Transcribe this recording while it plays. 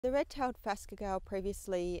The red-tailed Phascogale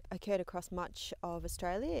previously occurred across much of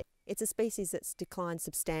Australia. It's a species that's declined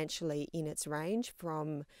substantially in its range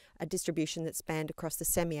from a distribution that spanned across the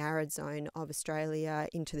semi-arid zone of Australia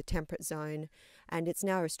into the temperate zone, and it's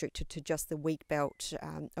now restricted to just the wheat belt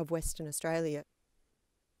of Western Australia.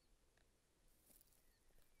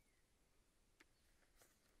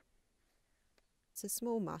 It's a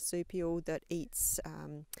small marsupial that eats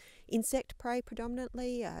insect prey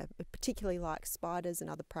predominantly, particularly like spiders and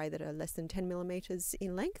other prey that are less than 10 millimetres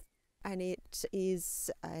in length. And it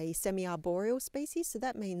is a semi-arboreal species, so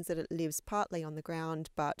that means that it lives partly on the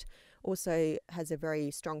ground but also has a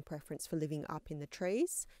very strong preference for living up in the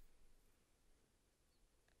trees.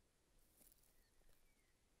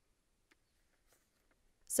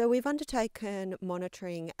 So we've undertaken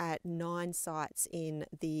monitoring at 9 sites in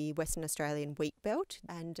the Western Australian wheat belt,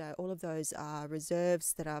 and all of those are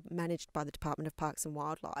reserves that are managed by the Department of Parks and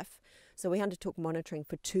Wildlife. So we undertook monitoring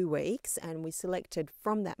for 2 weeks, and we selected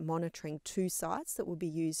from that monitoring 2 sites that will be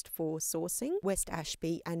used for sourcing: West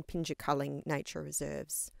Ashby and Pinjaculling nature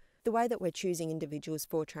reserves. The way that we're choosing individuals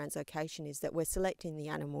for translocation is that we're selecting the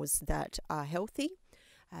animals that are healthy.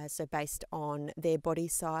 So based on their body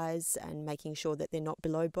size and making sure that they're not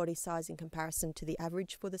below body size in comparison to the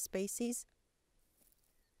average for the species.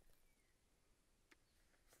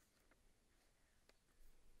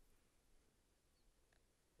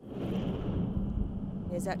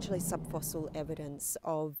 There's actually subfossil evidence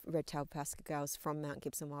of red-tailed Phascogales from Mount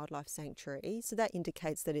Gibson Wildlife Sanctuary, so that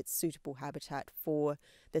indicates that it's suitable habitat for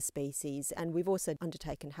the species. And we've also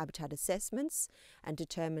undertaken habitat assessments and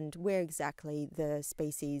determined where exactly the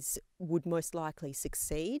species would most likely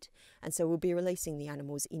succeed, and so we'll be releasing the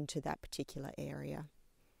animals into that particular area.